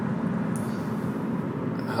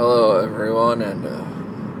Hello everyone,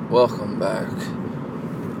 and welcome back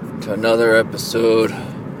to another episode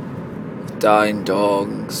of Dying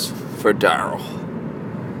Dogs for Daryl.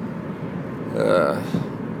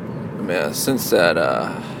 Since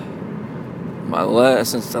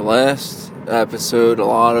the last episode, a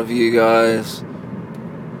lot of you guys,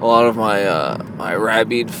 a lot of my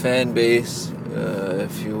rabid fan base,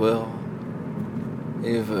 if you will,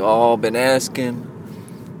 you've all been asking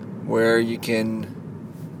where you can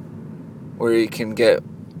get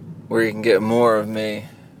more of me.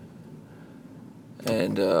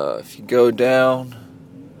 And if you go down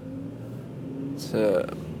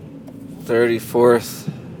to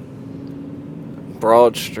 34th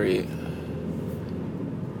Broad Street,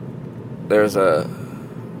 there's a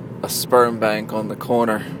sperm bank on the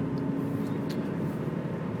corner.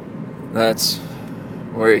 That's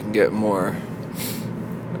where you can get more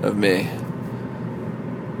of me.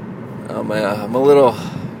 I'm a little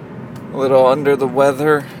under the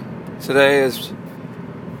weather today.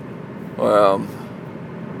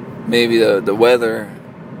 Maybe the weather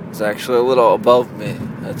is actually a little above me.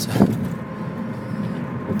 It's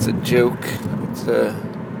a joke. It's a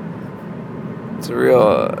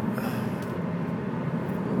real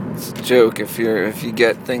it's a joke. If you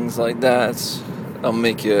get things like that, I'll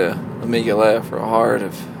make you laugh real hard.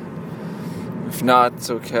 If not, it's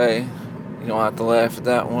okay. You don't have to laugh at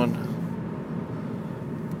that one.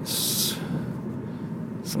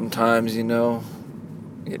 Sometimes, you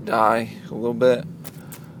die a little bit.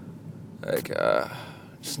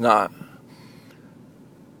 Just not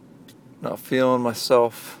feeling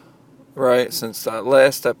myself right since that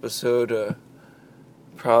last episode.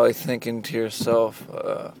 Probably thinking to yourself,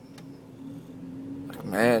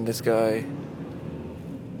 man, this guy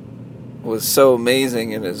was so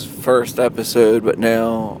amazing in his first episode, but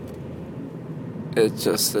now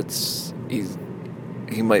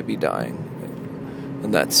he might be dying.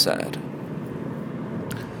 And that's sad.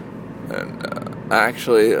 And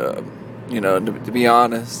actually, to be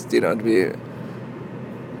honest, to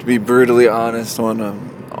be brutally honest, on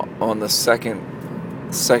the second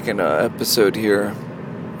episode here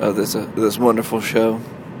of this wonderful show,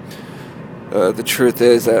 the truth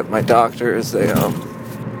is that my doctors, it's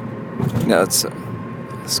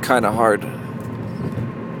kind of hard.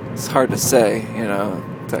 It's hard to say, to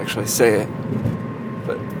actually say it,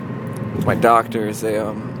 but my doctors, they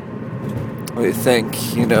think,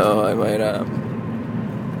 I might,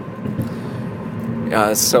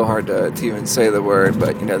 it's so hard to even say the word,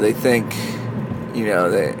 but, they think,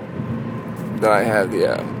 that I have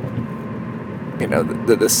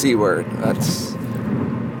the C word. That's,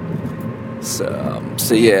 so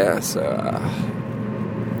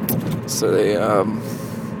they,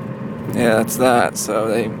 that's that. So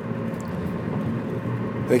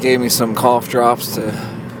they gave me some cough drops to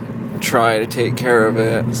try to take care of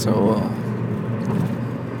it. So,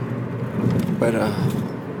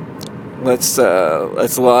 let's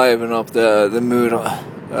liven up the mood a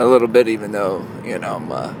little bit, even though even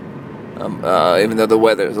though the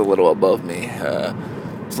weather is a little above me.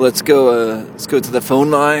 So let's go to the phone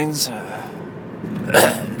lines.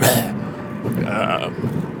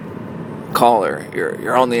 Caller,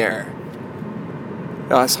 you're on the air.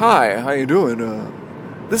 Yes, hi. How you doing?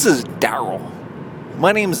 This is Daryl.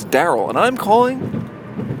 My name's Daryl, and I'm calling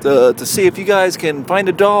to see if you guys can find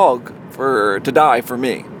a dog to die for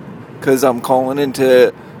me, because I'm calling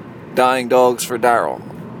into Dying Dogs for Daryl.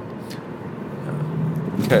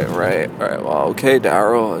 Okay, right. Well, okay,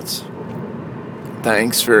 Daryl.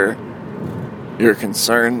 Thanks for your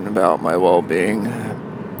concern about my well-being.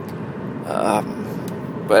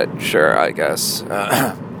 But sure, I guess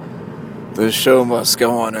the show must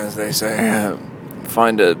go on, as they say.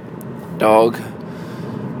 Find a dog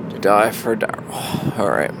to die for Daryl. All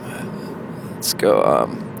right, let's go.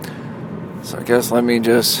 So I guess let me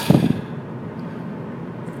just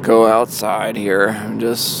go outside here and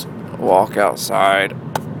just walk outside,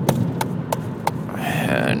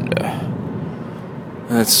 and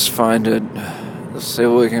let's see if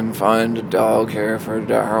we can find a dog here for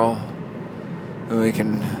Daryl, and we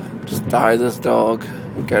can just die this dog,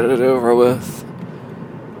 get it over with.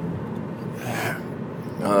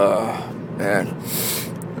 Man,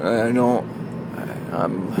 I don't.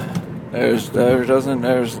 There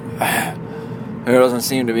doesn't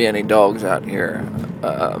seem to be any dogs out here.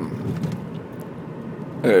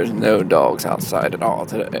 There's no dogs outside at all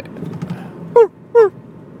today.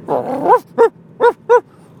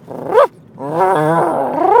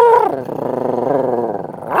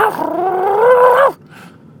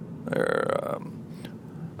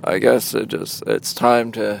 I guess it's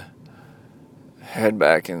time to head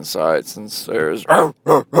back inside since there's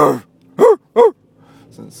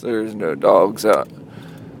no dogs out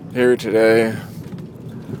here today.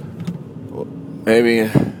 Maybe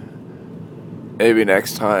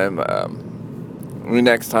next time.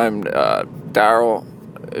 Daryl,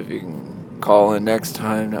 if you can call in next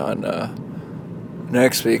time on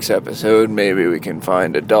next week's episode, maybe we can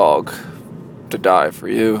find a dog to die for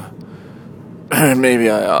you. maybe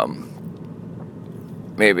I'll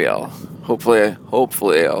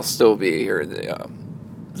hopefully I'll still be here in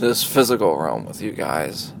this physical realm with you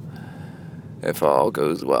guys if all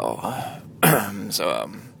goes well. So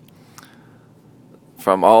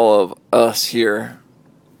from all of us here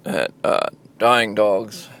at Dying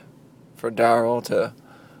Dogs, for Daryl, to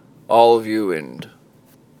all of you in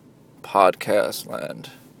podcast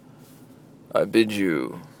land, I bid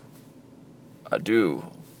you adieu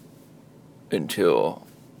until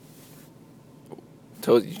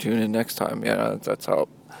you tune in next time. Yeah, that's how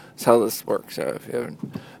this works. If you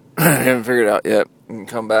haven't figured it out yet, you can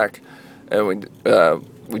come back and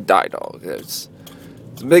we die dog. It's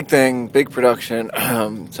a big thing, big production.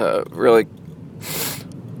 It's a really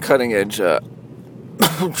cutting edge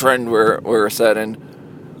trend we're setting.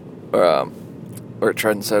 We're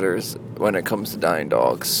trendsetters when it comes to dying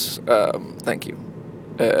dogs. Thank you.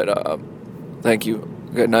 And thank you.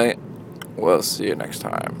 Good night. We'll see you next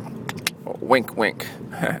time. Wink, wink.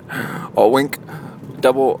 Wink.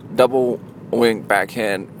 Double wink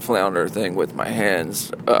backhand flounder thing with my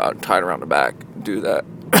hands tied around the back. Do that.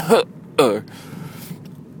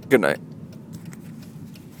 Good night.